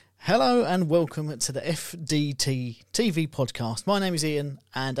Hello and welcome to the FDT TV podcast. My name is Ian,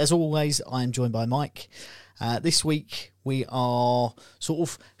 and as always, I am joined by Mike. This week we are sort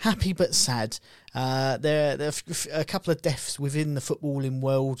of happy but sad. There are a couple of deaths within the footballing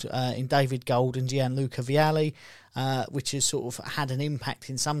world in David Gold and Gianluca Vialli, which has sort of had an impact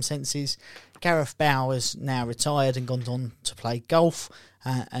in some senses. Gareth Bowers now retired and gone on to play golf.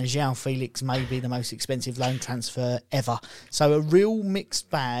 And João Felix may be the most expensive loan transfer ever. So a real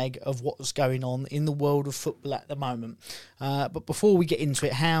mixed bag of what's going on in the world of football at the moment. But before we get into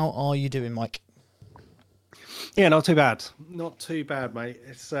it, how are you doing, Mike? Yeah, not too bad. Not too bad, mate.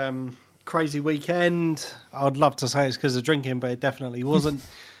 It's crazy weekend. I'd love to say it's because of drinking, but it definitely wasn't.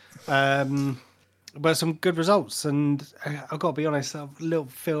 But some good results, and I've got to be honest, I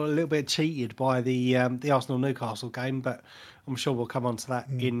feel a little bit cheated by the Arsenal-Newcastle game, but I'm sure we'll come on to that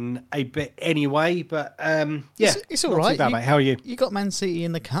in a bit anyway. But yeah, it's all right. Too bad, mate. How are you? You got Man City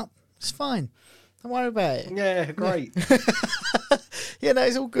in the cup. It's fine. Don't worry about it. Yeah, great. Yeah, no,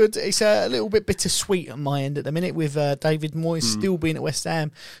 it's all good. It's a little bit bittersweet on my end at the minute with David Moyes still being at West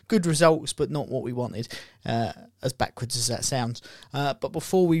Ham. Good results, but not what we wanted, as backwards as that sounds. But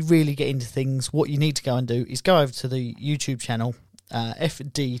before we really get into things, what you need to go and do is go over to the YouTube channel,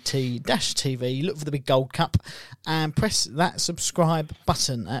 FDT-TV, look for the big gold cup and press that subscribe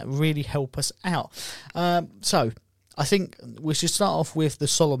button. That really help us out. So I think we should start off with the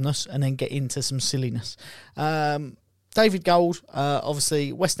solemnness and then get into some silliness. David Gold,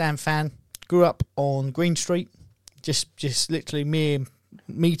 obviously West Ham fan, grew up on Green Street, just literally mere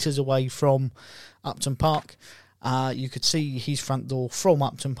metres away from Upton Park. You could see his front door from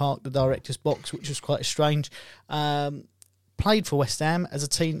Upton Park, the director's box, which was quite strange. Played for West Ham as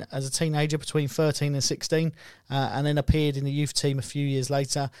a teenager between 13 and 16, and then appeared in the youth team a few years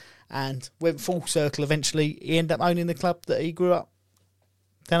later, and went full circle eventually. He ended up owning the club that he grew up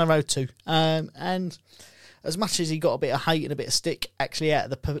down the road to. And as much as he got a bit of hate and a bit of stick, actually out of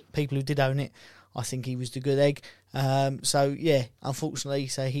the people who did own it, I think he was the good egg. So yeah, unfortunately,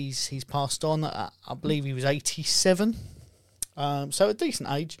 so he's passed on. I believe he was 87, so a decent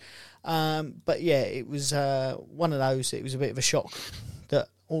age. But yeah, it was one of those. It was a bit of a shock that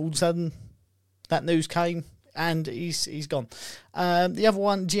all of a sudden that news came and he's gone. The other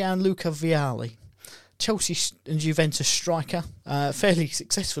one, Gianluca Vialli, Chelsea and Juventus striker, fairly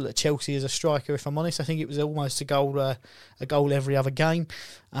successful at Chelsea as a striker, if I'm honest. I think it was almost a goal every other game.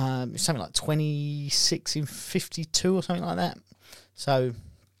 Something like 26 in 52 or something like that. So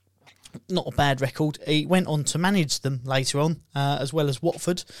not a bad record. He went on to manage them later on, as well as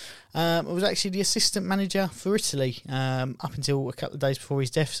Watford. He was actually the assistant manager for Italy up until a couple of days before his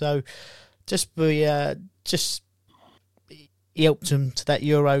death. So he helped them to that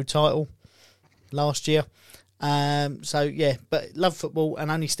Euro title last year. So yeah, but loved football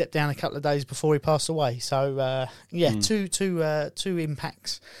and only stepped down a couple of days before he passed away. So two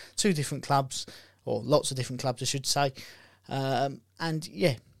impacts, two different clubs, or lots of different clubs I should say. And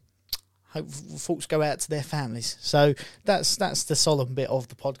yeah, hope thoughts go out to their families. So that's the solemn bit of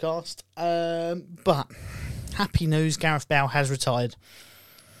the podcast. But happy news, Gareth Bale has retired.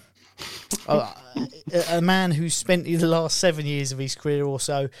 A man who spent the last 7 years of his career or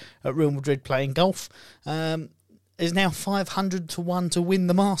so at Real Madrid playing golf is now 500 to 1 to win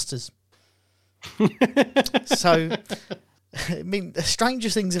the Masters. So, I mean, stranger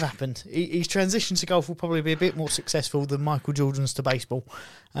things have happened. His transition to golf will probably be a bit more successful than Michael Jordan's to baseball.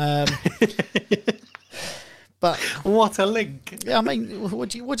 But what a link! Yeah, I mean, what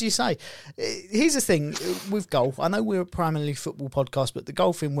do you say? Here's the thing with golf. I know we're a primarily football podcast, but the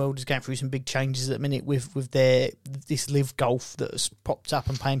golfing world is going through some big changes at the minute with this live golf that's popped up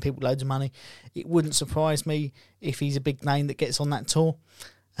and paying people loads of money. It wouldn't surprise me if he's a big name that gets on that tour.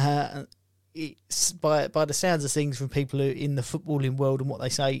 It's by the sounds of things from people who are in the footballing world and what they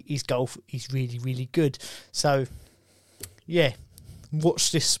say, his golf is really, really good. So, yeah,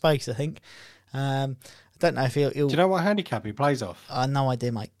 watch this space, I think. Don't know if he'll... Do you know what handicap he plays off? No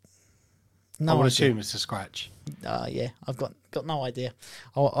idea, mate. I would assume it's a scratch. Yeah, I've got no idea.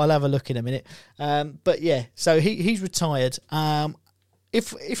 I'll have a look in a minute. But yeah, so he's retired.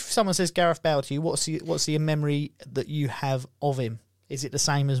 If someone says Gareth Bale to you, what's the memory that you have of him? Is it the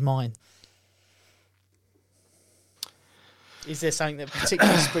same as mine? Is there something that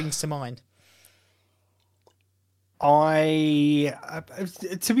particularly springs to mind? To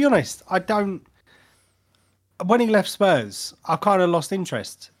be honest, I don't. When he left Spurs, I kind of lost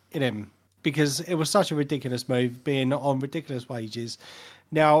interest in him because it was such a ridiculous move, being on ridiculous wages.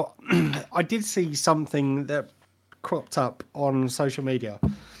 Now, I did see something that cropped up on social media,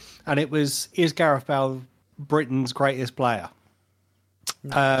 and it was, is Gareth Bale Britain's greatest player?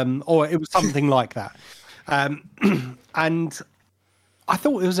 or it was something like that. And I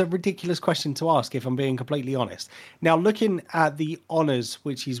thought it was a ridiculous question to ask, if I'm being completely honest. Now, looking at the honours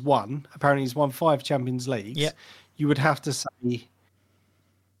which he's won, apparently he's won 5 Champions Leagues. Yeah. You would have to say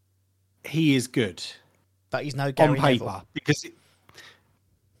he is good, but he's no Gary on paper Neville. because.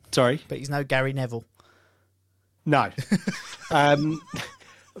 Sorry, but he's no Gary Neville. No.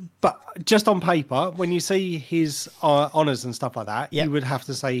 But just on paper, when you see his honours and stuff like that, you would have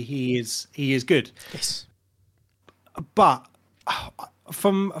to say he is good. Yes. But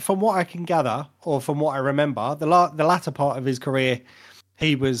from what I can gather, or from what I remember, the latter part of his career,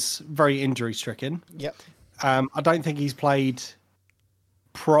 he was very injury stricken. Yep. I don't think he's played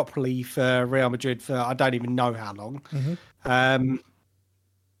properly for Real Madrid for I don't even know how long. Mm-hmm.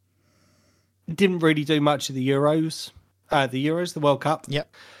 Didn't really do much of the Euros, the World Cup.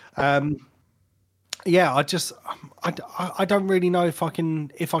 Yep. Yeah, I don't really know if I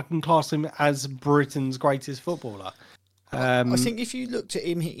can class him as Britain's greatest footballer. I think if you looked at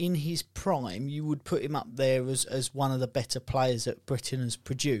him in his prime, you would put him up there as one of the better players that Britain has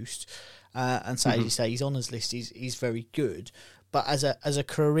produced. And so, as you say, his honours list is very good. But as a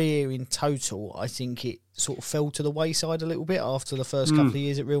career in total, I think it sort of fell to the wayside a little bit after the first couple of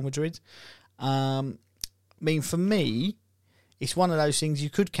years at Real Madrid. I mean, for me, it's one of those things you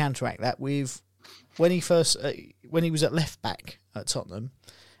could counteract that with when he was at left back at Tottenham.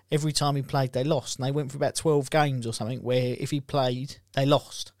 Every time he played, they lost, and they went for about 12 games or something where if he played, they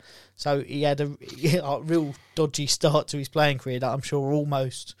lost. So he had a real dodgy start to his playing career that I'm sure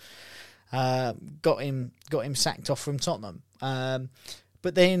almost got him sacked off from Tottenham.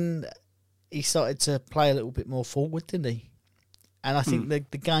 But then he started to play a little bit more forward, didn't he? And I think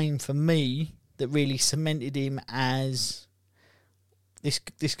the game for me that really cemented him as this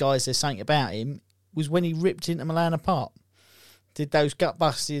guy's there's something about him was when he ripped into Milan apart. Did those gut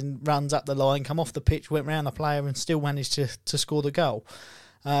busting runs up the line, come off the pitch, went round the player, and still managed to score the goal.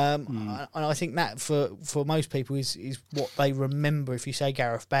 And I think that for most people is what they remember if you say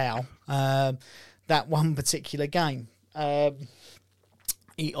Gareth Bale, that one particular game.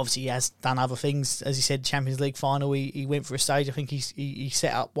 He obviously has done other things, as he said, Champions League final. He went for a stage. I think he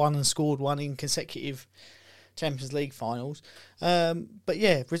set up one and scored one in consecutive Champions League finals. But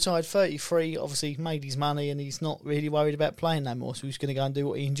yeah, retired 33. Obviously made his money, and he's not really worried about playing no more. So he's going to go and do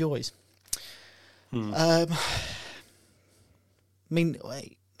what he enjoys. I mean,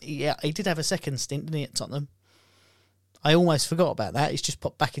 yeah, he did have a second stint, didn't he, at Tottenham? I almost forgot about that. It's just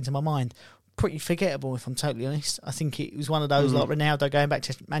popped back into my mind. Pretty forgettable, if I'm totally honest. I think it was one of those like Ronaldo going back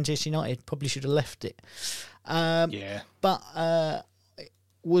to Manchester United. Probably should have left it. But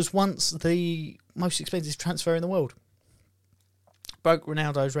was once the most expensive transfer in the world. Broke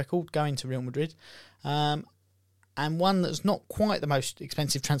Ronaldo's record going to Real Madrid. And one that's not quite the most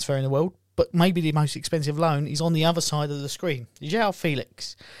expensive transfer in the world, but maybe the most expensive loan is on the other side of the screen. João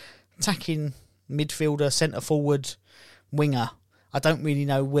Felix, attacking midfielder, centre forward, winger. I don't really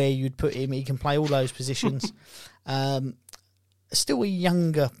know where you'd put him. He can play all those positions. Still a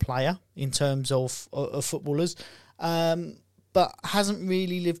younger player in terms of footballers, but hasn't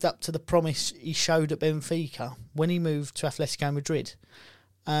really lived up to the promise he showed at Benfica when he moved to Atletico Madrid.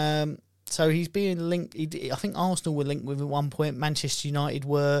 So he's being linked. I think Arsenal were linked with at one point. Manchester United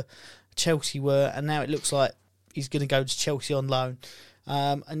were, Chelsea were, and now it looks like he's going to go to Chelsea on loan.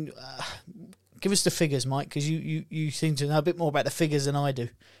 Give us the figures, Mike, because you seem to know a bit more about the figures than I do.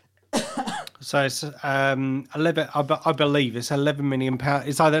 So it's 11. I believe it's 11 million pounds.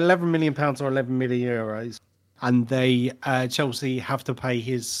 It's either 11 million pounds or 11 million euros, and they Chelsea have to pay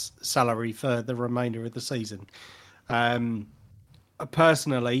his salary for the remainder of the season.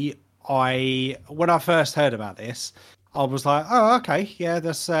 Personally, when I first heard about this, I was like, oh, okay, yeah,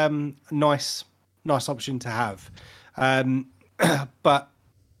 that's nice option to have. But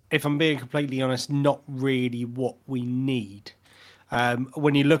if I'm being completely honest, not really what we need.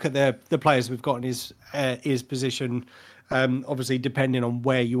 When you look at the players we've got in his position, obviously depending on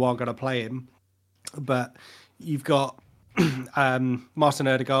where you are going to play him, but you've got Martin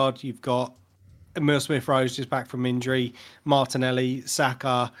Odegaard, you've got Emile Smith-Rowe just back from injury, Martinelli,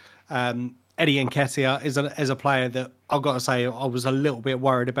 Saka, Eddie Nketiah is a player that I've got to say I was a little bit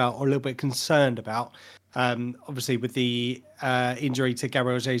worried about or a little bit concerned about. Obviously, with the injury to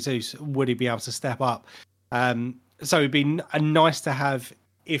Gabriel Jesus, would he be able to step up? So it'd be nice to have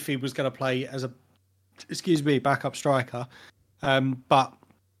if he was going to play as a, backup striker. But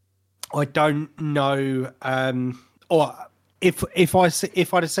I don't know, or if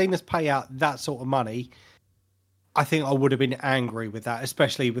I'd have seen us pay out that sort of money, I think I would have been angry with that,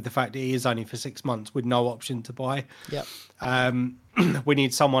 especially with the fact that he is only for 6 months with no option to buy. Yep. We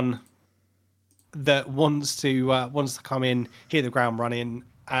need someone that wants to come in, hit the ground running,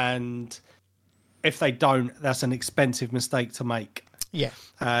 and if they don't, that's an expensive mistake to make. Yeah.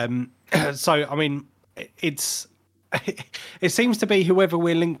 So I mean, it seems to be whoever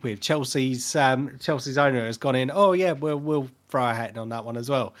we're linked with. Chelsea's owner has gone in. Oh yeah, we'll throw our hat in on that one as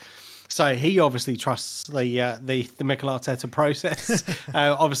well. So he obviously trusts the Mikel Arteta process.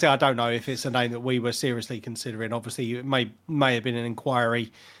 Obviously, I don't know if it's a name that we were seriously considering. Obviously, it may have been an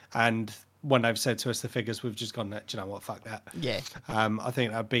inquiry, and when they've said to us the figures, we've just gone, do you know what, fuck that. Yeah. I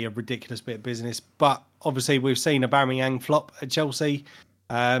think that'd be a ridiculous bit of business. But obviously, we've seen Aubameyang flop at Chelsea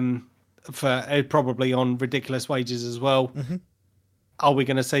for probably on ridiculous wages as well. Mm-hmm. Are we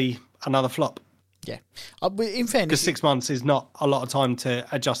going to see another flop? Yeah. In fairness, because 6 months is not a lot of time to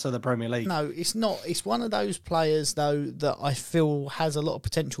adjust to the Premier League. No, it's not. It's one of those players, though, that I feel has a lot of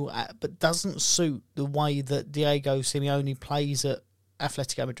potential, but doesn't suit the way that Diego Simeone plays at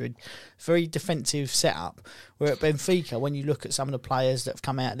Atletico Madrid. Very defensive setup. Where at Benfica, when you look at some of the players that have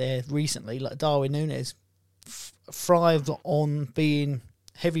come out there recently, like Darwin Núñez, thrived on being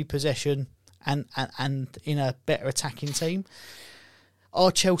heavy possession and in a better attacking team. Are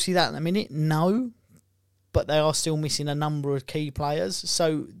Chelsea that in a minute? No, but they are still missing a number of key players.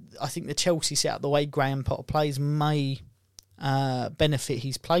 So I think the Chelsea setup, the way Graham Potter plays, may benefit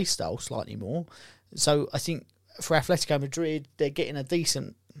his play style slightly more. So I think for Atletico Madrid, they're getting a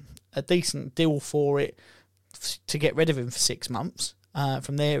decent deal for it to get rid of him for 6 months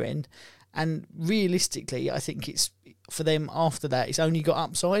from their end. And realistically, I think it's for them after that, it's only got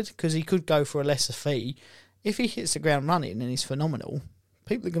upside because he could go for a lesser fee. If he hits the ground running and he's phenomenal,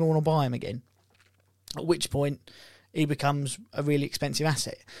 people are going to want to buy him again. At which point, he becomes a really expensive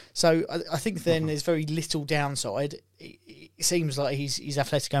asset. So I think then there's very little downside. It seems like his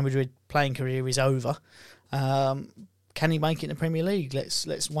Atletico Madrid playing career is over. Can he make it in the Premier League?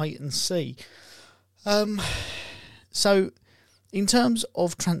 Let's wait and see. So in terms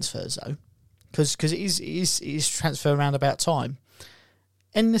of transfers, though, because it is transfer around about time.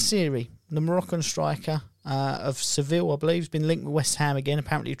 En-Nesyri, the Moroccan striker of Seville, I believe, has been linked with West Ham again.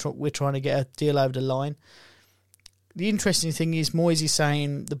 Apparently, we're trying to get a deal over the line. The interesting thing is, Moyes is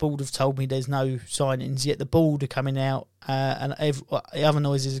saying the board have told me there's no signings, yet the board are coming out and other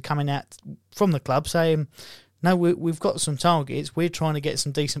noises are coming out from the club saying, no, we've got some targets. We're trying to get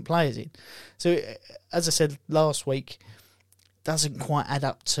some decent players in. So, as I said last week, doesn't quite add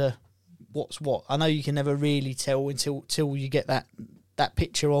up to what's what. I know you can never really tell until you get that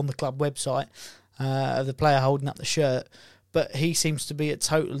picture on the club website of the player holding up the shirt, but he seems to be at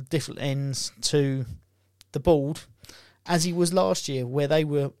total different ends to the board, as he was last year, where they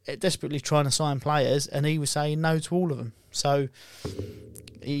were desperately trying to sign players and he was saying no to all of them. So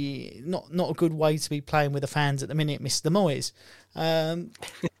not a good way to be playing with the fans at the minute, Mr. Moyes.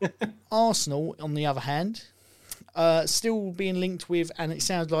 Arsenal, on the other hand, still being linked with, and it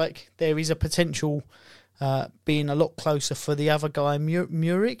sounds like there is a potential being a lot closer for the other guy,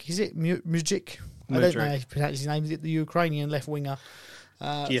 Muric. Is it Muric? I don't know how to pronounce his name. Is it the Ukrainian left winger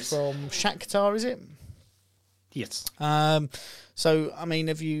yes. from Shakhtar? Is it? Yes. So, I mean,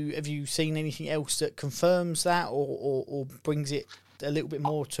 have you seen anything else that confirms that or brings it a little bit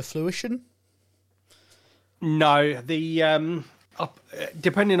more to fruition? No. The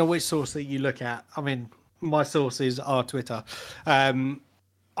depending on which source that you look at, I mean, my sources are Twitter.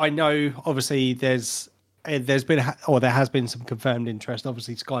 I know, obviously, there has been some confirmed interest.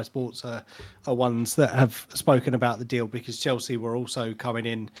 Obviously, Sky Sports are ones that have spoken about the deal because Chelsea were also coming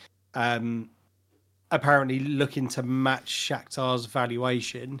in, apparently looking to match Shakhtar's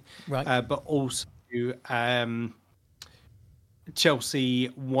valuation, right? But also, Chelsea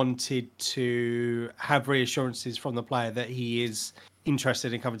wanted to have reassurances from the player that he is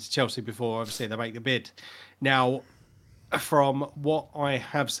interested in coming to Chelsea before, obviously, they make the bid. Now, from what I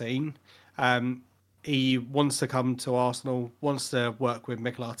have seen, he wants to come to Arsenal, wants to work with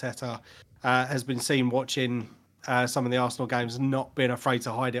Mikel Arteta, has been seen watching some of the Arsenal games, not being afraid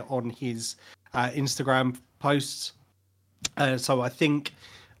to hide it on his Instagram posts. So I think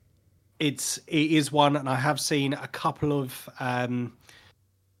it is one, and I have seen a couple of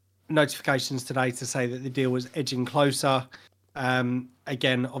notifications today to say that the deal was edging closer.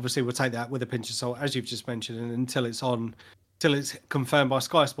 Again, obviously, we'll take that with a pinch of salt, as you've just mentioned, and until it's confirmed by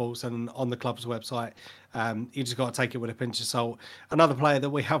Sky Sports and on the club's website, you just got to take it with a pinch of salt. Another player that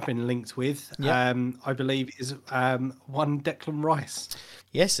we have been linked with, I believe, is one Declan Rice.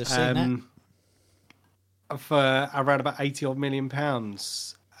 Yes, I've seen that. For around about £80 million.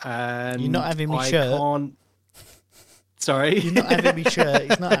 And you're not having me shirt. Sorry. You're not having me shirt.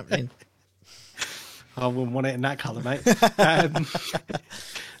 It's not happening. I wouldn't want it in that colour, mate.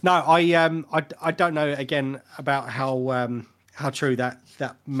 No, I don't know again about how true that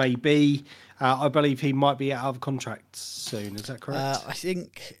may be. I believe he might be out of contract soon. Is that correct? I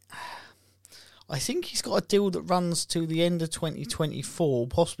think he's got a deal that runs to the end of 2024,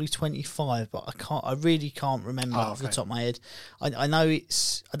 possibly 25, but I really can't remember off the top of my head. I know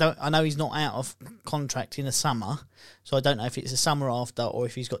I know he's not out of contract in the summer, so I don't know if it's the summer after or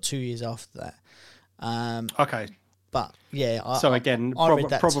if he's got 2 years after that. Okay. But yeah,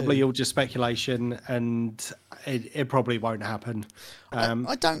 probably all just speculation, and it probably won't happen.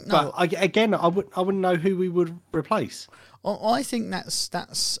 I don't know. But I wouldn't know who we would replace. I think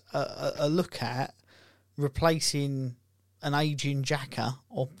that's a look at replacing an aging Xhaka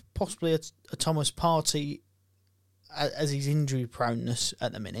or possibly a Thomas Partey as his injury proneness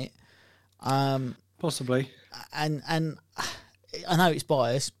at the minute. Possibly. And I know it's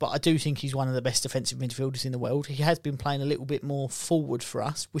biased, but I do think he's one of the best defensive midfielders in the world. He has been playing a little bit more forward for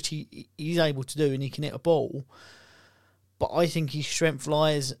us, which he's able to do, and he can hit a ball. But I think his strength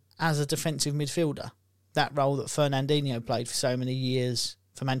lies as a defensive midfielder. That role that Fernandinho played for so many years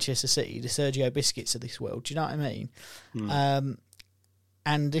for Manchester City, the Sergio Busquets of this world. Do you know what I mean?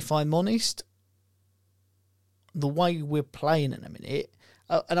 And if I'm honest, the way we're playing in a minute,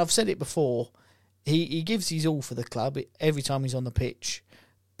 and I've said it before, he gives his all for the club every time he's on the pitch,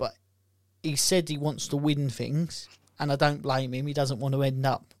 but he said he wants to win things, and I don't blame him. He doesn't want to end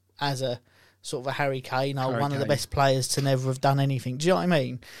up as a sort of a Harry Kane, one of the best players to never have done anything. Do you know what I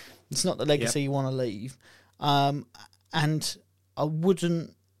mean? It's not the legacy you want to leave. And I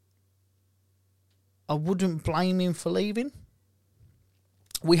wouldn't blame him for leaving.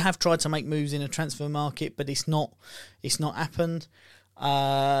 We have tried to make moves in a transfer market, but it's not happened.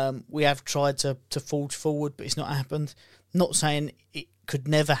 We have tried to forge forward, but it's not happened. Not saying it could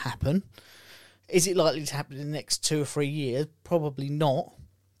never happen. Is it likely to happen in the next 2 or 3 years? Probably not.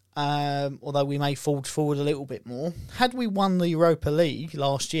 Although we may forge forward a little bit more. Had we won the Europa League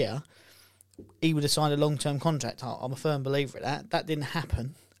last year, he would have signed a long-term contract. I'm a firm believer of that. That didn't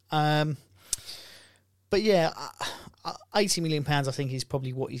happen. But yeah, £80 million I think is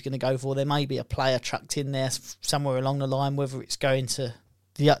probably what he's going to go for. There may be a player trucked in there somewhere along the line, whether it's going to...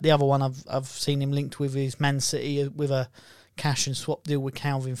 The other one I've seen him linked with is Man City with a cash and swap deal with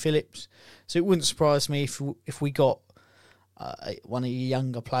Calvin Phillips. So it wouldn't surprise me if we got one of your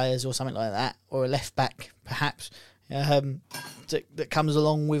younger players or something like that, or a left back perhaps, that comes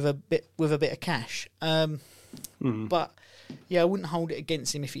along with a bit of cash. But yeah, I wouldn't hold it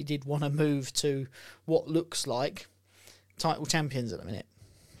against him if he did want to move to what looks like title champions at the minute.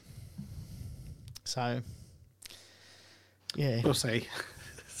 So yeah, we'll see.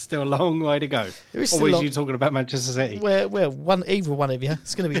 Still a long way to go. Always you talking about Manchester City? Well, either one of you.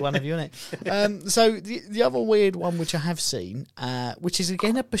 It's going to be one of you, isn't it? So the other weird one which I have seen, which is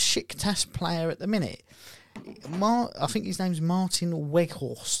again a Besiktas player at the minute. I think his name's Martin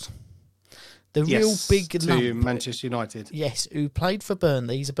Weghorst. The real big lump. Manchester United. Yes, who played for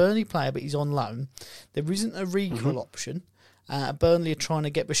Burnley. He's a Burnley player, but he's on loan. There isn't a recall option. Burnley are trying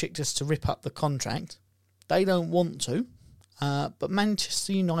to get Besiktas to rip up the contract. They don't want to. But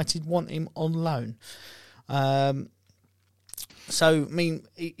Manchester United want him on loan. So, I mean,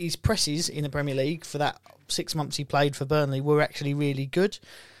 his presses in the Premier League for that 6 months he played for Burnley were actually really good.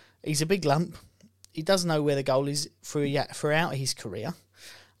 He's a big lump. He does know where the goal is throughout his career,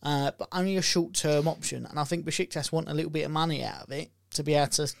 but only a short-term option. And I think Besiktas want a little bit of money out of it to be able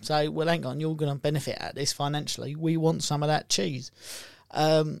to say, well, hang on, you're going to benefit out of this financially. We want some of that cheese.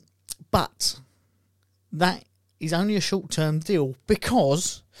 But that is only a short-term deal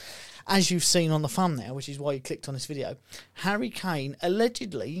because, as you've seen on the thumbnail, which is why you clicked on this video, Harry Kane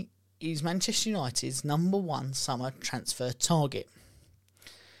allegedly is Manchester United's #1 summer transfer target.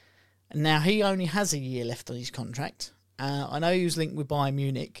 Now, he only has a year left on his contract. I know he was linked with Bayern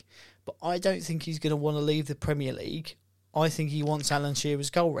Munich, but I don't think he's going to want to leave the Premier League. I think he wants Alan Shearer's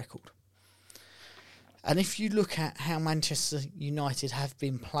goal record. And if you look at how Manchester United have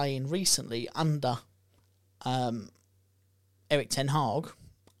been playing recently under Erik ten Hag,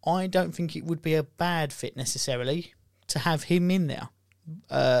 I don't think it would be a bad fit necessarily to have him in there,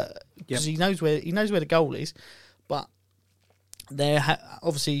 because he knows where the goal is, but they're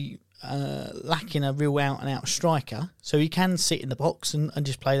obviously lacking a real out and out striker, so he can sit in the box and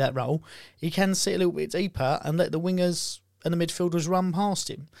just play that role. He can sit a little bit deeper and let the wingers and the midfielders run past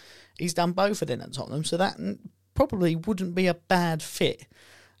him. He's done both of them at Tottenham, so that probably wouldn't be a bad fit.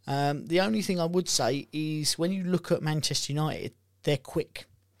 The only thing I would say is when you look at Manchester United, they're quick.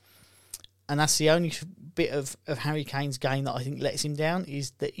 And that's the only bit of Harry Kane's game that I think lets him down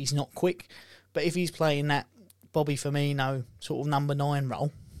is that he's not quick. But if he's playing that Bobby Firmino sort of number 9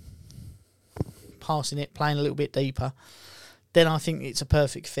 role, passing it, playing a little bit deeper, then I think it's a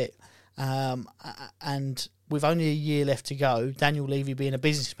perfect fit. And with only a year left to go, Daniel Levy being a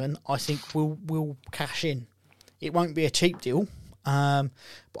businessman, I think will cash in. It won't be a cheap deal, but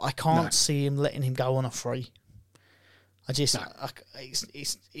I can't see him letting him go on a free. I just,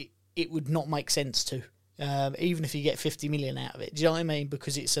 it would not make sense to, even if you get 50 million out of it. Do you know what I mean?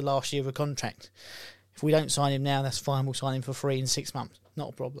 Because it's the last year of a contract. If we don't sign him now, that's fine. We'll sign him for free in 6 months. Not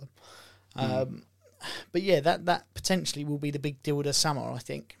a problem. But yeah, that potentially will be the big deal of the summer, I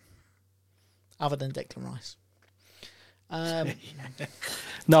think, other than Declan Rice.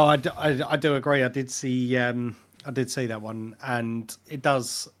 No, I do agree. I did see that one, and it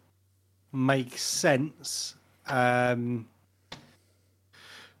does make sense. Because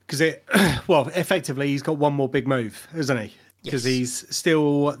effectively he's got one more big move, isn't he? Because he's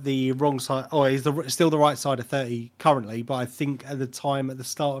still the wrong side, or he's still the right side of 30 currently. But I think at the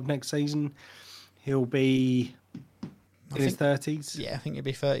start of next season, he'll be in his 30s. Yeah, I think he'll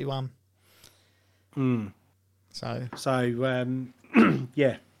be 31. So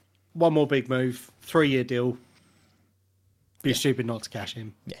yeah, one more big move, 3-year deal. Be stupid not to cash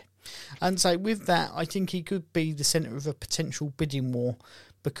him. Yeah. And so with that, I think he could be the centre of a potential bidding war,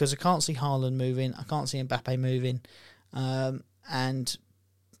 because I can't see Haaland moving, I can't see Mbappe moving, and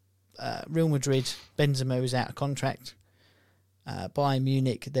Real Madrid, Benzema is out of contract. Bayern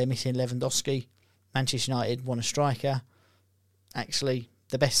Munich, they're missing Lewandowski. Manchester United want a striker. Actually,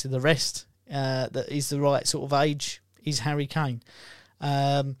 the best of the rest, that is the right sort of age, is Harry Kane.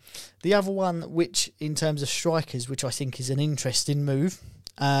 The other one, which in terms of strikers, which I think is an interesting move,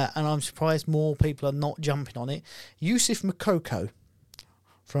 and I'm surprised more people are not jumping on it, Yusuf Moukoko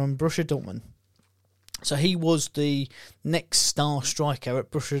from Borussia Dortmund. So he was the next star striker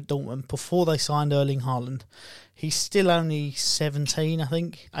at Borussia Dortmund before they signed Erling Haaland. He's still only 17, I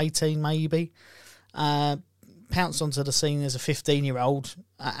think, 18 maybe. Pounced onto the scene as a 15-year-old,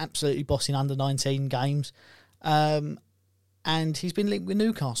 absolutely bossing under-19 games. And he's been linked with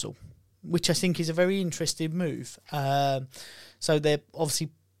Newcastle, which I think is a very interesting move. So they're obviously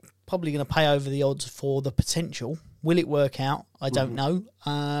probably going to pay over the odds for the potential. Will it work out? I don't know.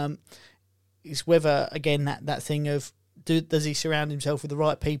 It's whether, again, that thing of does he surround himself with the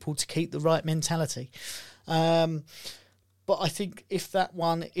right people to keep the right mentality? But I think if there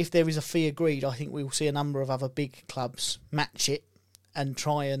is a fee agreed, I think we will see a number of other big clubs match it and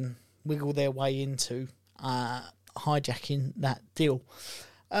try and wiggle their way into hijacking that deal.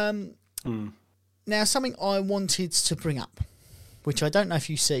 Now, something I wanted to bring up, which I don't know if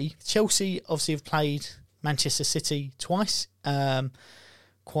you see, Chelsea obviously have played Manchester City twice,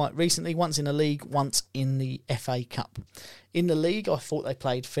 quite recently, once in the league, once in the FA Cup. In the league, I thought they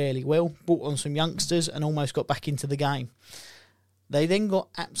played fairly well, brought on some youngsters and almost got back into the game. They then got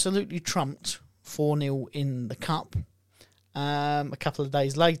absolutely trumped 4-0 in the Cup a couple of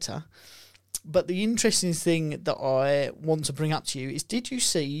days later. But the interesting thing that I want to bring up to you is, did you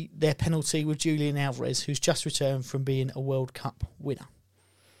see their penalty with Julian Alvarez, who's just returned from being a World Cup winner?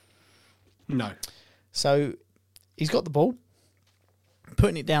 No. So he's got the ball,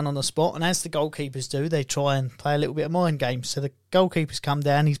 putting it down on the spot, and as the goalkeepers do, they try and play a little bit of mind games. So the goalkeeper's come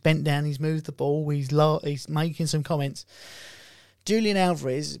down, he's bent down, he's moved the ball, he's making some comments. Julian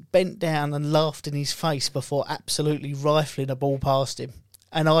Alvarez bent down and laughed in his face before absolutely rifling a ball past him.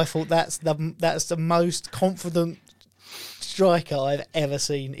 And I thought that's the most confident striker I've ever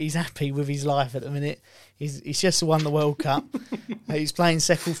seen. He's happy with his life at the minute. He's just won the World Cup. He's playing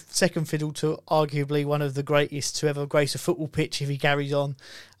second fiddle to arguably one of the greatest to ever grace a football pitch if he carries on.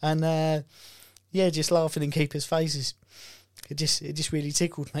 And just laughing in keepers' faces. It just really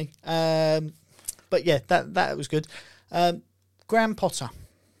tickled me. But yeah, that was good. Graham Potter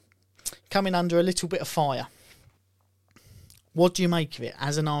coming under a little bit of fire. What do you make of it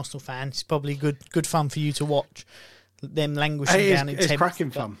as an Arsenal fan? It's probably good fun for you to watch them languishing down in 10th. It's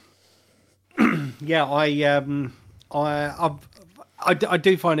cracking fun. Yeah, I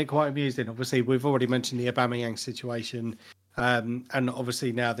do find it quite amusing. Obviously, we've already mentioned the Aubameyang situation, and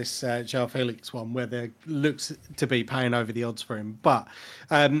obviously now this João Felix one, where there looks to be paying over the odds for him. But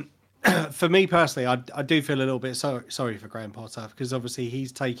for me personally, I do feel a little bit sorry for Graham Potter, because obviously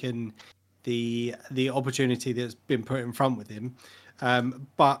he's taken the opportunity that's been put in front with him,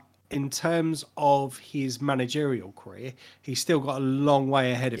 but in terms of his managerial career, he's still got a long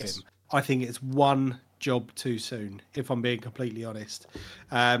way ahead of him. I think it's one job too soon, if I'm being completely honest.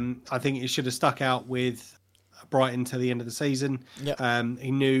 I think he should have stuck out with Brighton to the end of the season. Yep.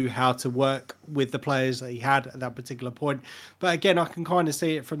 He knew how to work with the players that he had at that particular point. But again, I can kind of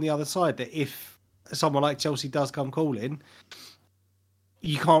see it from the other side that if someone like Chelsea does come calling,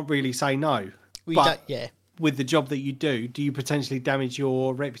 you can't really say no. But with the job that you do you potentially damage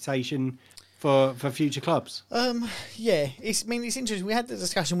your reputation for future clubs? It's interesting. We had the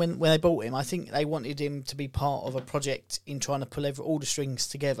discussion when they bought him. I think they wanted him to be part of a project in trying to pull all the strings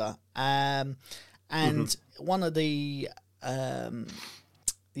together. And one of the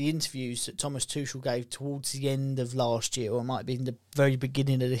interviews that Thomas Tuchel gave towards the end of last year, or it might be in the very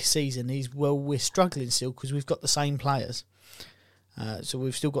beginning of this season, is, well, we're struggling still because we've got the same players. So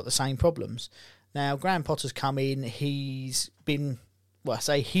we've still got the same problems. Now, Graham Potter's come in. He's been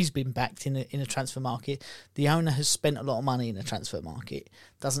backed in a transfer market. The owner has spent a lot of money in the transfer market.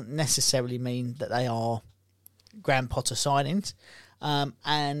 Doesn't necessarily mean that they are Graham Potter signings.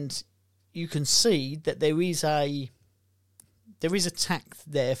 And you can see that there is a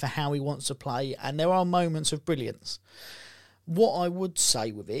tact there for how he wants to play, and there are moments of brilliance. What I would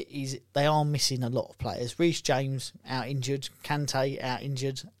say with it is they are missing a lot of players. Reece James out injured, Kante out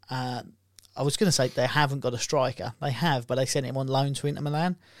injured. I was going to say they haven't got a striker. They have, but they sent him on loan to Inter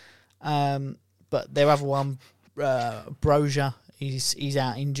Milan. But their other one, Broja, he's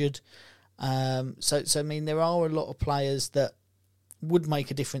out injured. So I mean, there are a lot of players that would make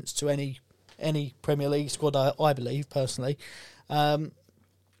a difference to any Premier League squad, I believe, personally. But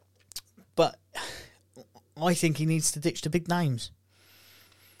I think he needs to ditch the big names.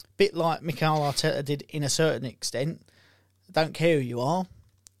 Bit like Mikel Arteta did in a certain extent. Don't care who you are.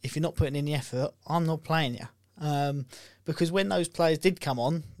 If you're not putting in the effort, I'm not playing you. Because when those players did come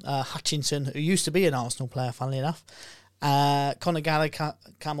on, Hutchinson, who used to be an Arsenal player, funnily enough, Conor Gallagher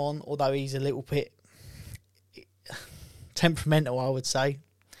come on, although he's a little bit temperamental, I would say.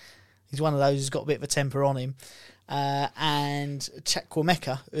 He's one of those who's got a bit of a temper on him. And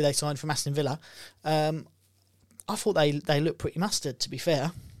Chukwuemeka, who they signed from Aston Villa, I thought they looked pretty mustard, to be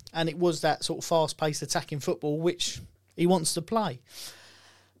fair. And it was that sort of fast-paced attacking football which he wants to play.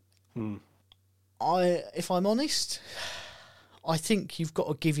 If I'm honest, I think you've got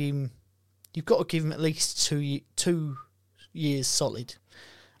to give him at least 2 years solid.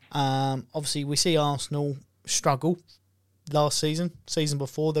 Obviously, we see Arsenal struggle last season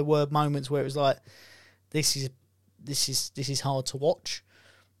before. There were moments where it was like, this is hard to watch,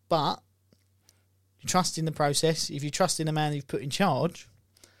 but you trust in the process. If you trust in the man you've put in charge,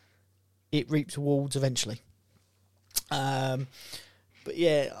 it reaps rewards eventually. But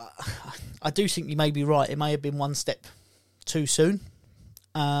yeah, I do think you may be right. It may have been one step too soon.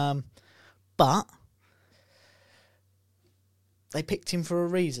 But they picked him for a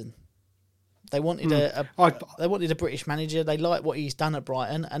reason. They wanted they wanted a British manager. They like what he's done at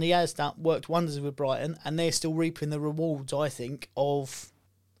Brighton, and he has worked wonders with Brighton, and they're still reaping the rewards, I think, of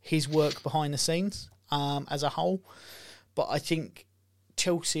his work behind the scenes as a whole. But I think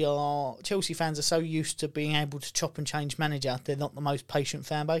Chelsea fans are so used to being able to chop and change manager, they're not the most patient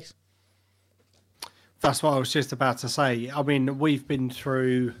fan base. That's what I was just about to say. I mean, we've been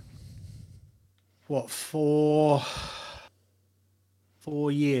through four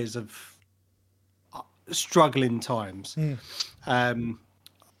years of struggling times.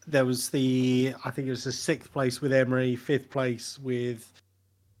 There was I think it was the 6th place with Emery, 5th place with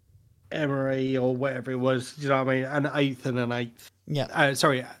Emery, or whatever it was. You know what I mean? An 8th and an 8th. Yeah.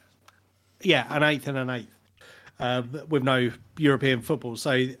 An 8th and an 8th with no European football.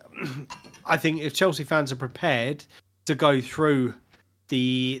 So I think if Chelsea fans are prepared to go through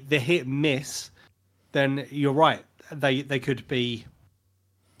the hit and miss, then you're right. They could be.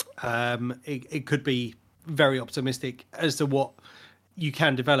 It could be very optimistic as to what you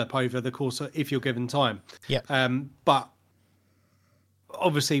can develop over the course of, if you're given time. Yeah. But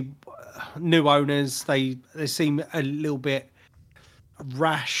obviously, new owners, they seem a little bit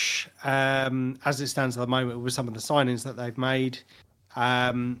rash as it stands at the moment with some of the signings that they've made.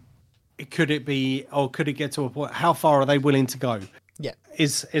 Could it get to a point? How far are they willing to go? Yeah,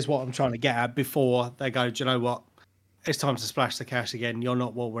 is what I'm trying to get at before they go, do you know what? It's time to splash the cash again. You're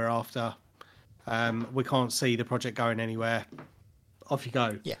not what we're after. We can't see the project going anywhere. Off you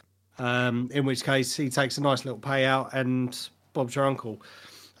go. Yeah. In which case, he takes a nice little payout and Bob's your uncle.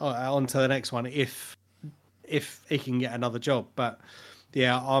 On to the next one if he can get another job. But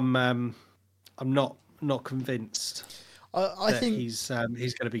yeah, I'm not convinced. I think he's going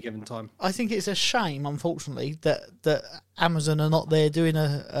to be given time. I think it's a shame, unfortunately, that Amazon are not there doing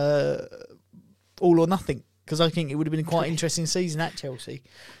a all or nothing, because I think it would have been quite an interesting season at Chelsea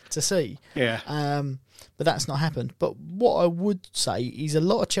to see. Yeah. But that's not happened. But what I would say is a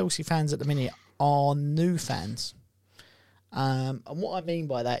lot of Chelsea fans at the minute are new fans. And what I mean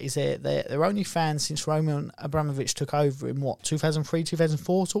by that is they're only fans since Roman Abramovich took over in 2003,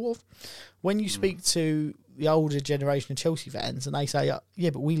 2004 sort of. When you speak to the older generation of Chelsea fans and they say, yeah,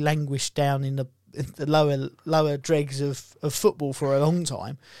 but we languished down in the lower dregs of football for a long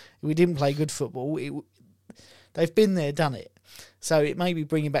time. We didn't play good football. They've been there, done it. So it may be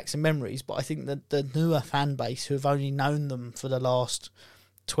bringing back some memories, but I think that the newer fan base who have only known them for the last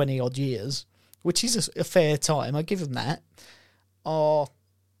 20 odd years, which is a fair time, I give them that, are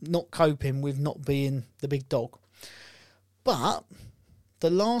not coping with not being the big dog. But the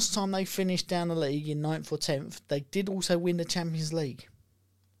last time they finished down the league in 9th or 10th, they did also win the Champions League.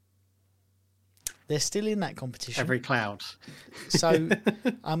 They're still in that competition. Every cloud. So,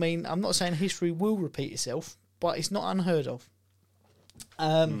 I mean, I'm not saying history will repeat itself, but it's not unheard of.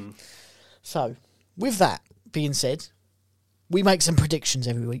 So, with that being said, we make some predictions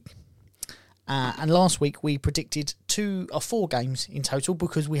every week. And last week we predicted 2 or 4 games in total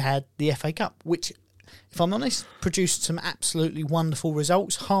because we had the FA Cup, which, if I'm honest, produced some absolutely wonderful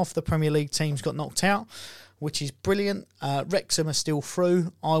results. Half the Premier League teams got knocked out, which is brilliant. Wrexham are still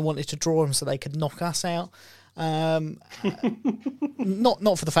through. I wanted to draw them so they could knock us out. Not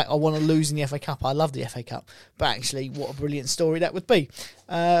for the fact I want to lose in the FA Cup. I love the FA Cup. But actually, what a brilliant story that would be.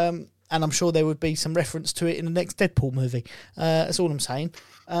 And I'm sure there would be some reference to it in the next Deadpool movie. That's all I'm saying.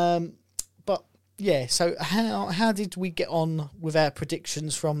 But yeah, so how did we get on with our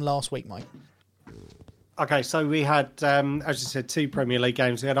predictions from last week, Mike? Okay, so we had, as you said, 2 Premier League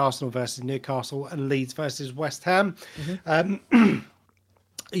games. We had Arsenal versus Newcastle and Leeds versus West Ham. Mm-hmm.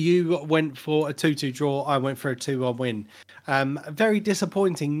 You went for a 2-2 draw. I went for a 2-1 win. A very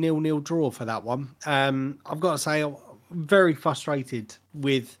disappointing 0-0 draw for that one. I've got to say, I'm very frustrated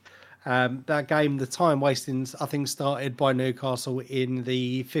with that game. The time wasting, I think, started by Newcastle in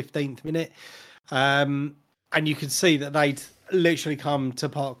the 15th minute. And you could see that they'd literally come to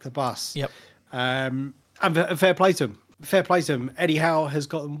park the bus. Yep. And fair play to them. Fair play to them. Eddie Howe has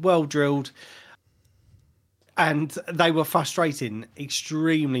got them well drilled. And they were frustrating,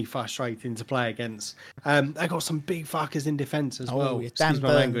 extremely frustrating to play against. They got some big fuckers in defence as well. Yeah. Excuse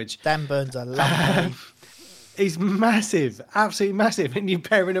my language. Dan Burns, I love him. He's massive, absolutely massive. And you're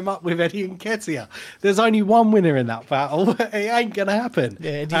pairing him up with Eddie Nketiah. There's only one winner in that battle. It ain't going to happen.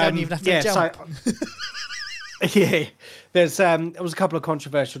 Yeah, you don't even have to jump. Yeah, there was a couple of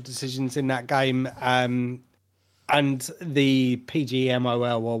controversial decisions in that game, and the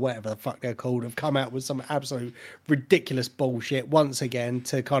PGMOL or whatever the fuck they're called have come out with some absolute ridiculous bullshit once again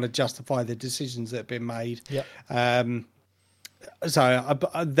to kind of justify the decisions that have been made. Yep. So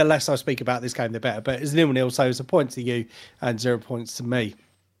the less I speak about this game, the better. But it's 0-0, so it's a point to you and 0 points to me.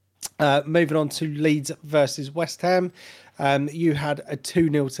 Moving on to Leeds versus West Ham. You had a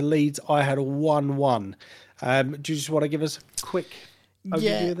 2-0 to Leeds. I had a 1-1. Do you just want to give us a quick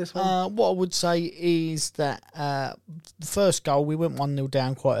overview of this one? What I would say is that the first goal, we went 1-0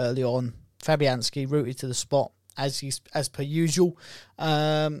 down quite early on. Fabianski rooted to the spot as per usual.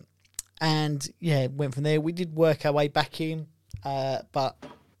 And yeah, went from there. We did work our way back in, but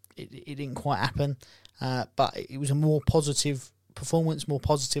it didn't quite happen. But it was a more positive performance, more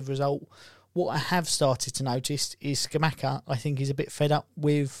positive result. What I have started to notice is Scamacca, I think, is a bit fed up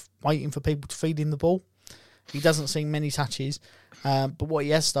with waiting for people to feed him the ball. He doesn't see many touches, but what he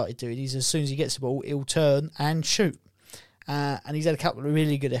has started doing is as soon as he gets the ball, he'll turn and shoot. And he's had a couple of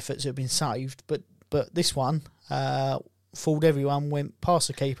really good efforts that have been saved, but this one fooled everyone, went past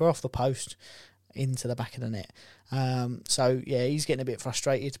the keeper, off the post, into the back of the net. So, yeah, he's getting a bit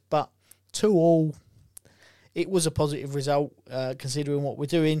frustrated, but 2-2, it was a positive result considering what we're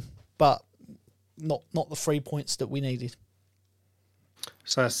doing, but not the 3 points that we needed.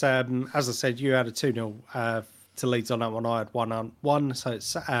 So, as I said, you had a 2-0 to Leeds on that one. I had 1-1, so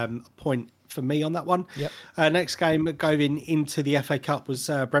it's a point for me on that one. Yep. Next game going into the FA Cup was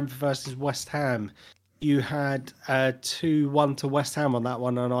Brentford versus West Ham. You had 2-1 to West Ham on that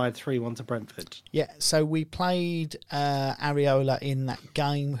one, and I had 3-1 to Brentford. Yeah, so we played Areola in that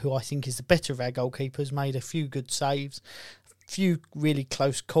game, who I think is the better of our goalkeepers, made a few good saves, a few really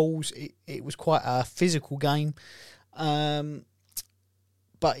close calls. It was quite a physical game.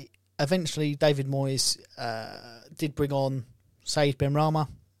 But eventually David Moyes did bring on Said Benrahma.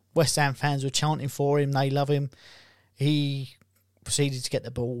 West Ham fans were chanting for him. They love him. He proceeded to get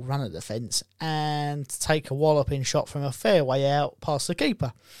the ball, run at the fence, and take a walloping shot from a fair way out past the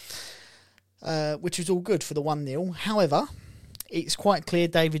keeper, which was all good for the 1-0. However, it's quite clear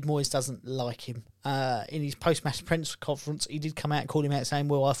David Moyes doesn't like him. In his post-match press conference, he did come out and call him out saying,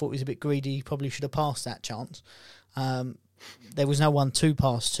 well, I thought he was a bit greedy. He probably should have passed that chance. there was no one to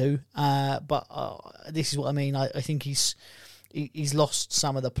pass to. But this is what I mean. I think he's lost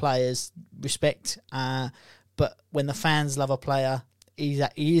some of the players' respect. But when the fans love a player, he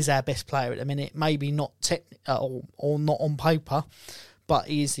is our best player at the minute. Maybe not or not on paper, but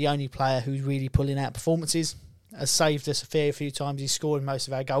he is the only player who's really pulling out performances. Has saved us a fair few times. He's scoring most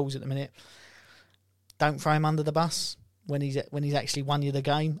of our goals at the minute. Don't throw him under the bus when he's actually won you the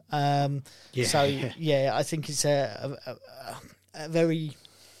game. I think it's a very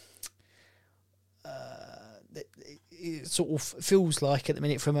it sort of feels like at the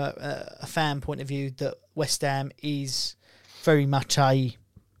minute from a fan point of view that West Ham is very much a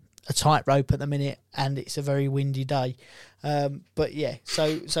tightrope at the minute, and it's a very windy day. But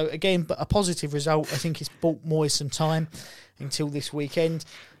again, but a positive result. I think it's bought Moyes some time until this weekend,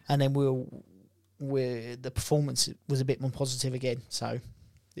 and then the performance was a bit more positive again. So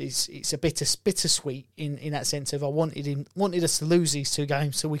it's a bittersweet in that sense of I wanted us to lose these two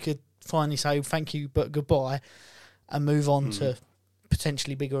games so we could finally say thank you but goodbye and move on to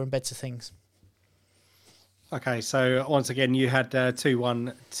potentially bigger and better things. Okay, so once again, you had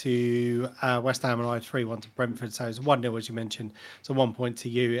 2-1 to West Ham and I had 3-1 to Brentford. So it's 1-0 as you mentioned. So 1 point to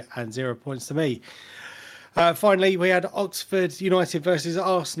you and 0 points to me. Finally, we had Oxford United versus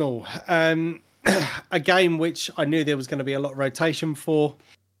Arsenal. A game which I knew there was going to be a lot of rotation for.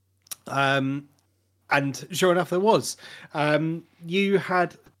 And sure enough, there was. You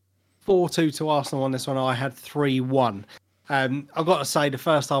had 4-2 to Arsenal on this one. I had 3-1. I've got to say the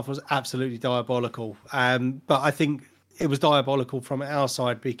first half was absolutely diabolical. But I think it was diabolical from our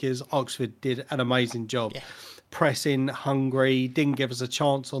side because Oxford did an amazing job. Yeah. Pressing, hungry, didn't give us a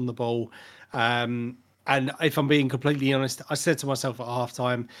chance on the ball. And if I'm being completely honest, I said to myself at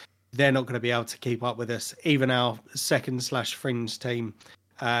halftime, they're not going to be able to keep up with us, even our second/fringe team,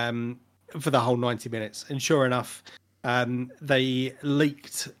 for the whole 90 minutes. And sure enough, they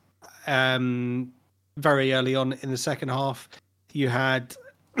leaked very early on in the second half. You had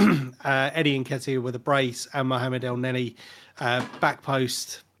Eddie Nketiah with a brace and Mohamed El Neni back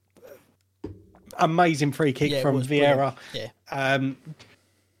post. Amazing free kick from Vieira.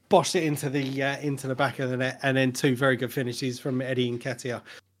 Bossed it into the back of the net, and then two very good finishes from Eddie Nketiah.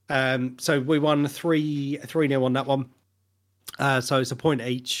 So we won 3-0 on that one. So it's a point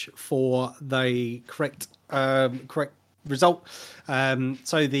each for the correct result.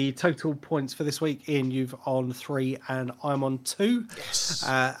 So the total points for this week, Ian, you've on 3 and I'm on 2. Yes.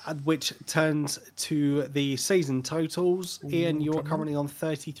 Which turns to the season totals. Ian, you're currently on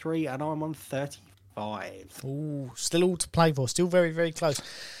 33 and I'm on 35. Ooh, still all to play for. Still very, very close.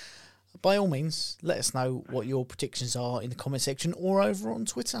 By all means, let us know what your predictions are in the comment section or over on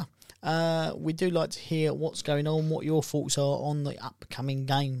Twitter. We do like to hear what's going on, what your thoughts are on the upcoming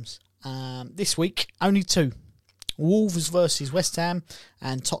games. This week, only 2. Wolves versus West Ham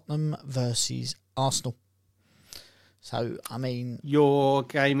and Tottenham versus Arsenal. So, I mean... Your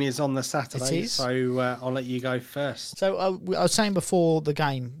game is on the Saturday, it is. So I'll let you go first. So, I was saying before the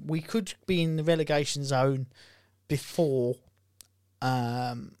game, we could be in the relegation zone before...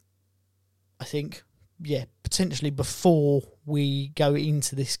 I think, potentially before we go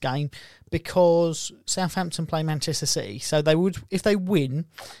into this game, because Southampton play Manchester City. So they would, if they win,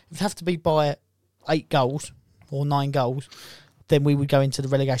 it'd have to be by 8 goals or 9 goals, then we would go into the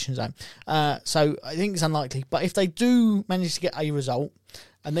relegation zone. So I think it's unlikely. But if they do manage to get a result,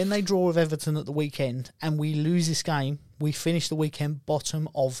 and then they draw with Everton at the weekend, and we lose this game, we finish the weekend bottom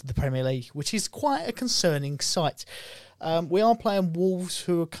of the Premier League, which is quite a concerning sight. We are playing Wolves,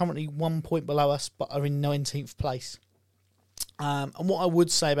 who are currently 1 point below us, but are in 19th place. And what I would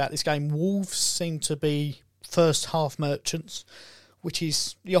say about this game, Wolves seem to be first half merchants, which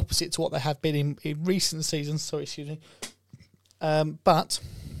is the opposite to what they have been in recent seasons. Sorry, excuse me. But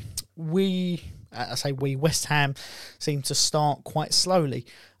West Ham seem to start quite slowly.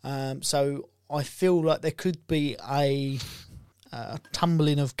 So I feel like there could be a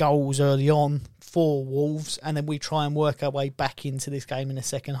tumbling of goals early on for Wolves, and then we try and work our way back into this game in the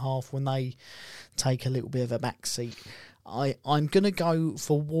second half when they take a little bit of a back seat. I'm going to go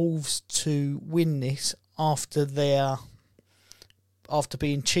for Wolves to win this after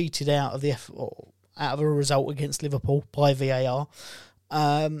being cheated out of a result against Liverpool by VAR.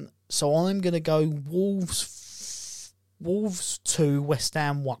 So I'm going to go Wolves 2, West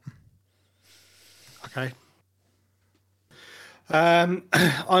Ham 1. Okay. I'm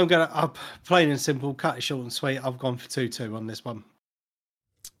plain and simple, cut it short and sweet. I've gone for 2-2 on this one.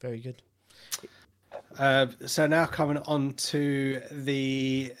 Very good. So now coming on to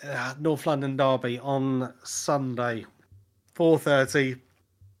the North London derby on Sunday, 4:30.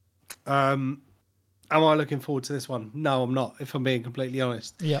 Am I looking forward to this one? No, I'm not, if I'm being completely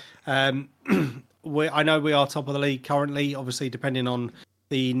honest. Yeah. I know we are top of the league currently. Obviously, depending on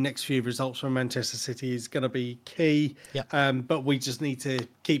the next few results from Manchester City is going to be key. Yeah. But we just need to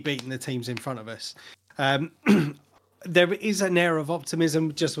keep beating the teams in front of us. There is an air of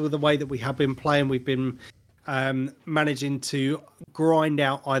optimism just with the way that we have been playing. We've been managing to grind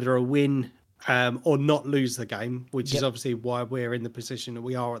out either a win or not lose the game, which is obviously why we're in the position that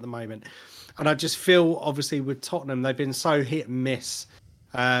we are at the moment. And I just feel, obviously, with Tottenham, they've been so hit and miss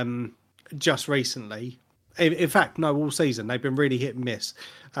just recently. In fact, no, all season, they've been really hit and miss.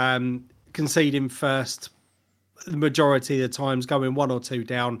 Conceding first, the majority of the times, going 1 or 2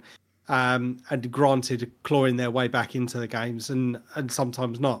 down, and granted, clawing their way back into the games, and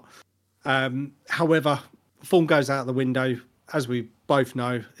sometimes not. However, form goes out the window, as we both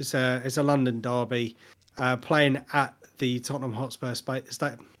know. It's a London derby, playing at the Tottenham Hotspur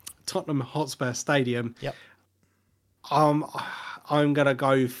Stadium. Yep. I'm going to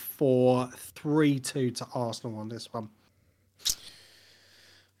go for 3-2 to Arsenal on this one.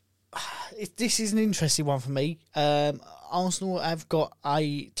 This is an interesting one for me. Arsenal have got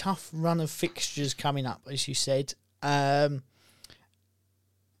a tough run of fixtures coming up, as you said. And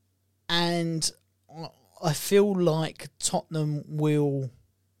I feel like Tottenham will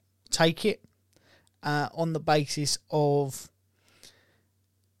take it on the basis of,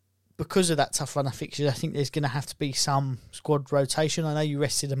 because of that tough run of fixtures, I think there's going to have to be some squad rotation. I know you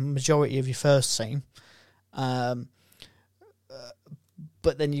rested a majority of your first team.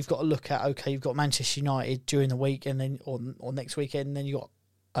 But then you've got to look at, okay, you've got Manchester United during the week and then or next weekend, and then you've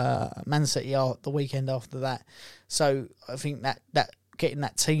got Man City the weekend after that. So I think that getting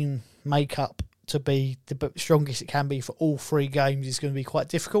that team makeup to be the strongest it can be for all 3 games is going to be quite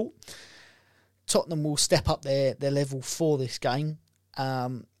difficult. Tottenham will step up their level for this game.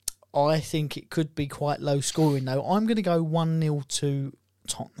 I think it could be quite low scoring, though. I'm going to go 1-0 to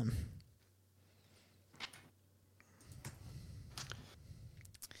Tottenham.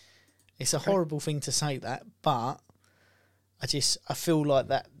 It's a horrible thing to say that, but I feel like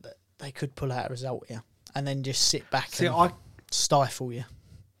that they could pull out a result here and then just sit back and stifle you.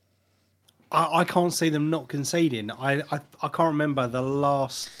 I can't see them not conceding. I can't remember the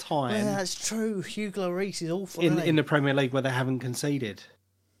last time. Yeah, that's true. Hugo Lloris is awful in the Premier League where they haven't conceded.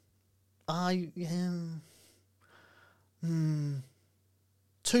 2-1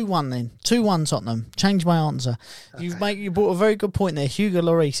 then. 2-1 Tottenham. Change my answer. Okay. You brought a very good point there. Hugo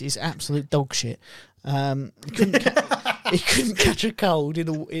Lloris is absolute dog shit. He couldn't catch a cold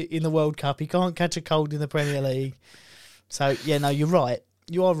in the World Cup. He can't catch a cold in the Premier League. So yeah, no, you're right.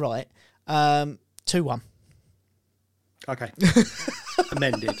 You are right. 2-1. Okay.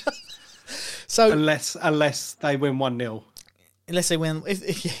 Amended. So unless they win 1-0. Unless they win,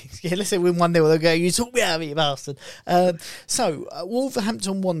 unless they win 1-0, they'll go, you took me out of it, you bastard.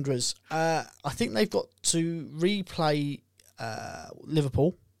 Wolverhampton Wanderers, I think they've got to replay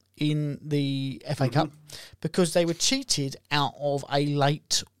Liverpool in the FA Cup because they were cheated out of a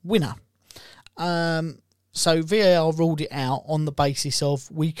late winner. So VAR ruled it out on the basis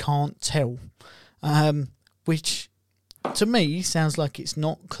of we can't tell, which to me sounds like it's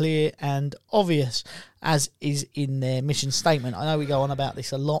not clear and obvious, as is in their mission statement. I know we go on about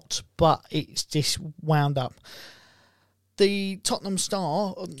this a lot, but it's just wound up. The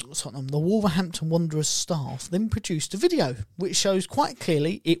the Wolverhampton Wanderers staff then produced a video which shows quite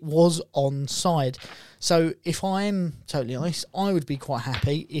clearly it was onside. So if I'm totally honest, I would be quite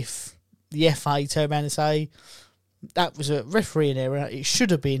happy if the FA turned around and say that was a refereeing error, it should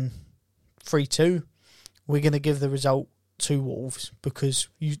have been 3-2. We're going to give the result to Wolves because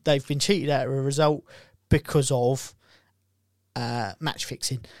they've been cheated out of a result because of match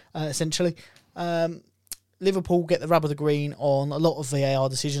fixing, essentially. Liverpool get the rub of the green on a lot of VAR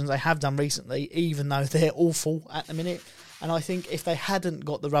decisions they have done recently, even though they're awful at the minute. And I think if they hadn't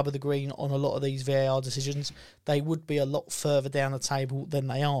got the rub of the green on a lot of these VAR decisions, they would be a lot further down the table than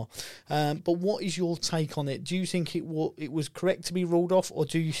they are. But what is your take on it? Do you think it was correct to be ruled off, or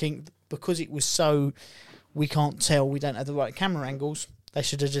do you think because it was so we can't tell, we don't have the right camera angles, they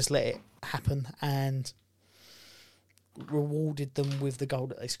should have just let it happen and rewarded them with the goal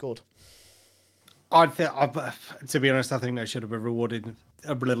that they scored? To be honest, I think they should have rewarded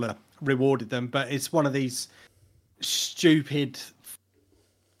them, but it's one of these stupid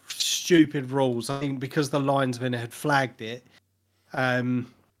rules. I think because the linesman had flagged it,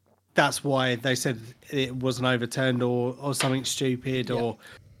 that's why they said it wasn't overturned or something stupid. Yeah. Or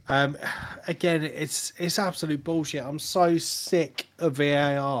again, it's absolute bullshit. I'm so sick of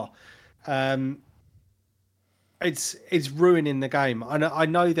VAR. it's ruining the game. I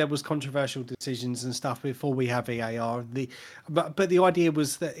know there was controversial decisions and stuff before we have VAR. But the idea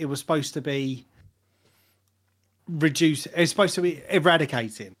was that it was supposed to be reduce. It's supposed to be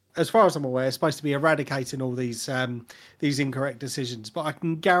eradicating. As far as I'm aware, it's supposed to be eradicating all these incorrect decisions. But I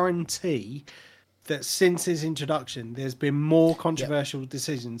can guarantee that since its introduction, there's been more controversial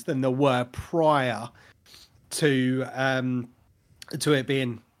decisions than there were prior to it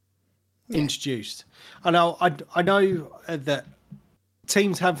being introduced. I know that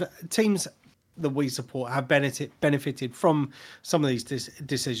teams that we support have benefited from some of these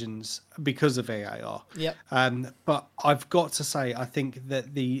decisions because of VAR. Yep. But I've got to say, I think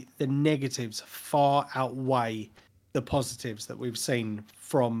that the negatives far outweigh the positives that we've seen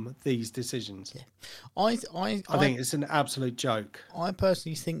from these decisions. Yeah. I think it's an absolute joke. I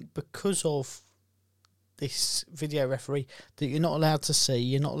personally think because of this video referee that you're not allowed to see,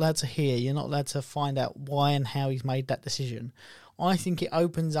 you're not allowed to hear, you're not allowed to find out why and how he's made that decision. I think it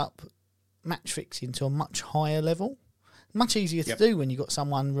opens up match fixing to a much higher level. Much easier to do when you've got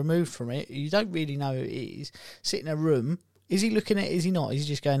someone removed from it. You don't really know who it is. Sit in a room. Is he looking at it? Is he not? Is he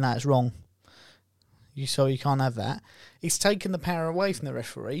just going, no, it's wrong. So you can't have that. It's taken the power away from the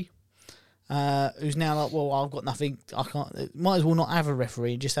referee, who's now like, well, I've got nothing. I can't. Might as well not have a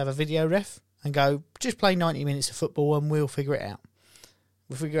referee and just have a video ref and go, just play 90 minutes of football and we'll figure it out.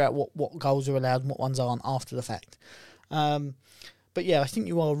 We'll figure out what goals are allowed and what ones aren't after the fact. But yeah, I think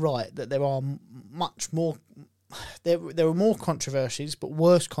you are right that there are much more. There are more controversies, but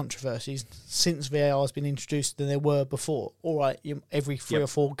worse controversies since VAR has been introduced than there were before. All right, every 3 or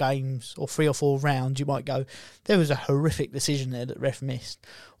 4 games or 3 or 4 rounds, you might go, there was a horrific decision there that ref missed,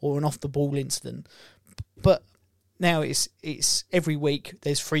 or an off-the-ball incident. But now it's every week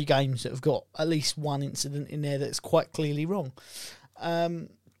there's 3 games that have got at least one incident in there that's quite clearly wrong. But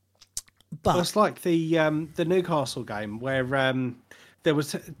it's like the Newcastle game where there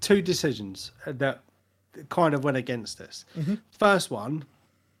was 2 decisions that kind of went against us. Mm-hmm. First one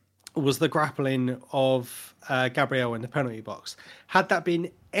was the grappling of Gabriel in the penalty box. Had that been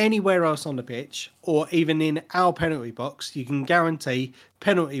anywhere else on the pitch or even in our penalty box, you can guarantee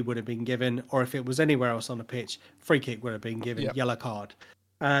penalty would have been given, or if it was anywhere else on the pitch, free kick would have been given, yellow card.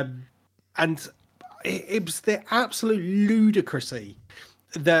 And it was the absolute ludicrousy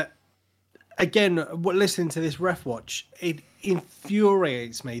that, again, listening to this ref watch, it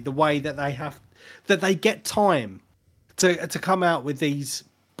infuriates me the way that they get time to come out with these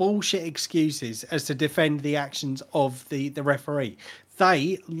bullshit excuses as to defend the actions of the referee.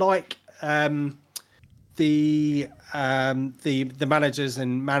 They, like the managers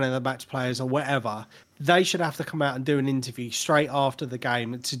and man of the match players or whatever, they should have to come out and do an interview straight after the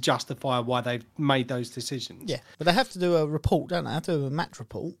game to justify why they've made those decisions. Yeah, but they have to do a report, don't they? They have to do a match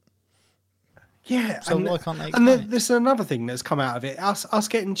report. Yeah, so why can't they? And this is another thing that's come out of it: us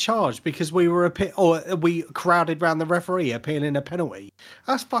getting charged because we we crowded around the referee appealing a penalty.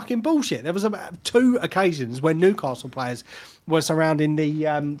 That's fucking bullshit. There was about 2 occasions when Newcastle players were surrounding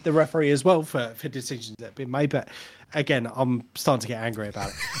the referee as well for decisions that have been made. But again, I'm starting to get angry about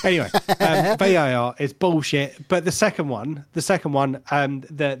it. Anyway, VAR is bullshit. But the second one,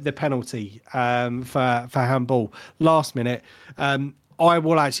 the penalty for handball last minute. I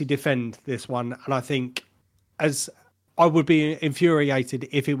will actually defend this one, and I think as I would be infuriated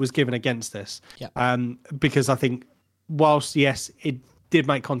if it was given against us. Yeah. Because I think whilst, yes, it did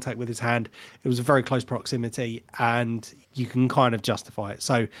make contact with his hand, it was a very close proximity, and you can kind of justify it.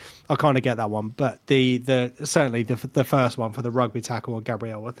 So I kind of get that one. But certainly the first one for the rugby tackle on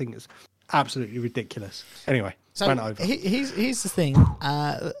Gabriel, I think it's absolutely ridiculous. Anyway, so went over. Here's the thing.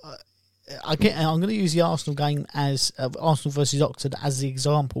 I'm going to use the Arsenal game as Arsenal versus Oxford as the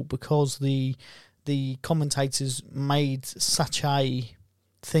example because the commentators made such a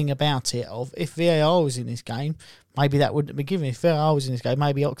thing about it of if VAR was in this game, maybe that wouldn't be given. If VAR was in this game,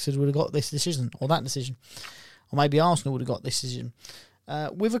 maybe Oxford would have got this decision or that decision, or maybe Arsenal would have got this decision.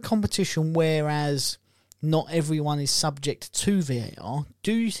 With a competition whereas not everyone is subject to VAR,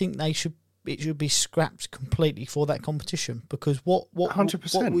 do you think it should be scrapped completely for that competition? Because what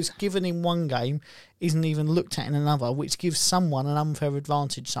 100%. What was given in one game isn't even looked at in another, which gives someone an unfair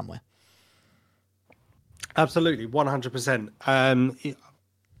advantage somewhere. Absolutely, 100%.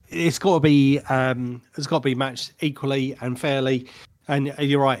 It's got to be matched equally and fairly. And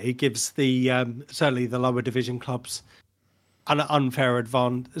you're right, it gives the certainly the lower division clubs an unfair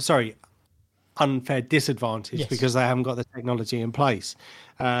disadvantage because they haven't got the technology in place.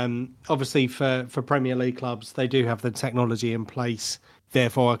 Obviously, for Premier League clubs, they do have the technology in place.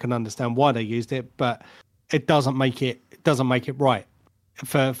 Therefore, I can understand why they used it, but it doesn't make it right.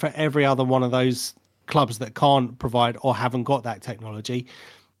 For every other one of those clubs that can't provide or haven't got that technology,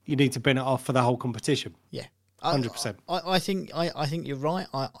 you need to bin it off for the whole competition. Yeah. 100%. I think you're right.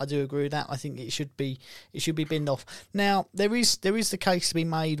 I do agree with that. I think it should be binned off. Now there is the case to be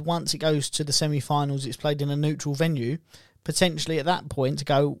made once it goes to the semi-finals. It's played in a neutral venue. Potentially at that point to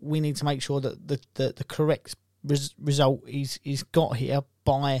go, we need to make sure that the correct result is got here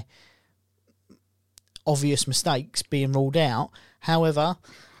by obvious mistakes being ruled out. However,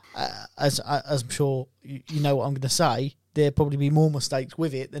 as I'm sure you know what I'm going to say, there'd probably be more mistakes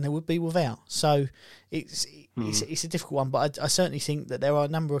with it than there would be without. So it's a difficult one, but I certainly think that there are a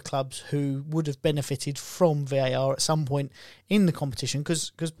number of clubs who would have benefited from VAR at some point in the competition,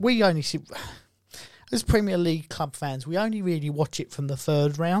 because we only see, as Premier League club fans, we only really watch it from the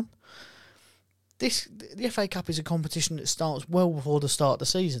third round. The FA Cup is a competition that starts well before the start of the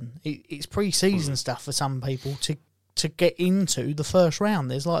season. It's pre-season stuff for some people to get into the first round.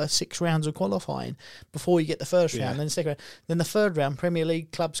 There's like 6 rounds of qualifying before you get the first round, then the second round, then the third round. Premier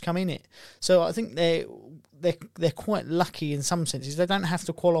League clubs come in it, so I think they're quite lucky in some senses. They don't have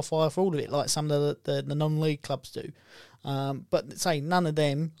to qualify for all of it like some of the non-league clubs do. But say none of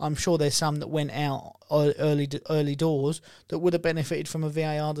them. I'm sure there's some that went out early doors that would have benefited from a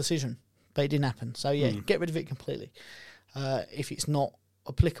VAR decision, but it didn't happen. So get rid of it completely if it's not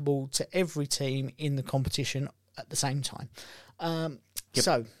applicable to every team in the competition at the same time.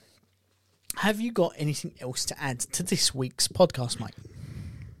 So, have you got anything else to add to this week's podcast, mate?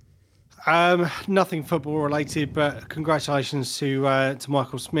 Nothing football related, but congratulations to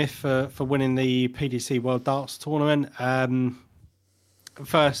Michael Smith for winning the PDC World Darts Tournament.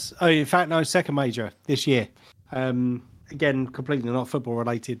 Second major this year. Again, completely not football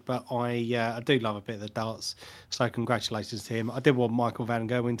related, but I do love a bit of the darts. So congratulations to him. I did want Michael Van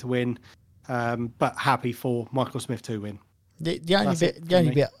Gerwen to win, but happy for Michael Smith to win. The only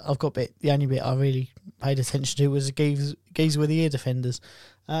bit I really paid attention to was the geezer with the ear defenders.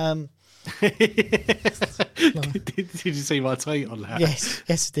 Did you see my tweet on that? Yes,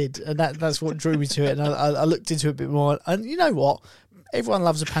 I did, and that's what drew me to it. And I looked into it a bit more. And you know what? Everyone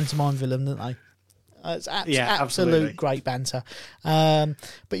loves a pantomime villain, don't they? It's absolute great banter.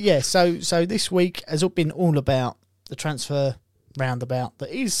 But yeah, so this week has been all about the transfer roundabout that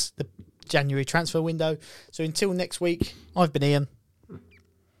is the January transfer window. So until next week, I've been Ian.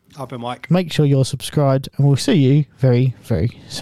 I've been Mike. Make sure you're subscribed, and we'll see you very, very soon.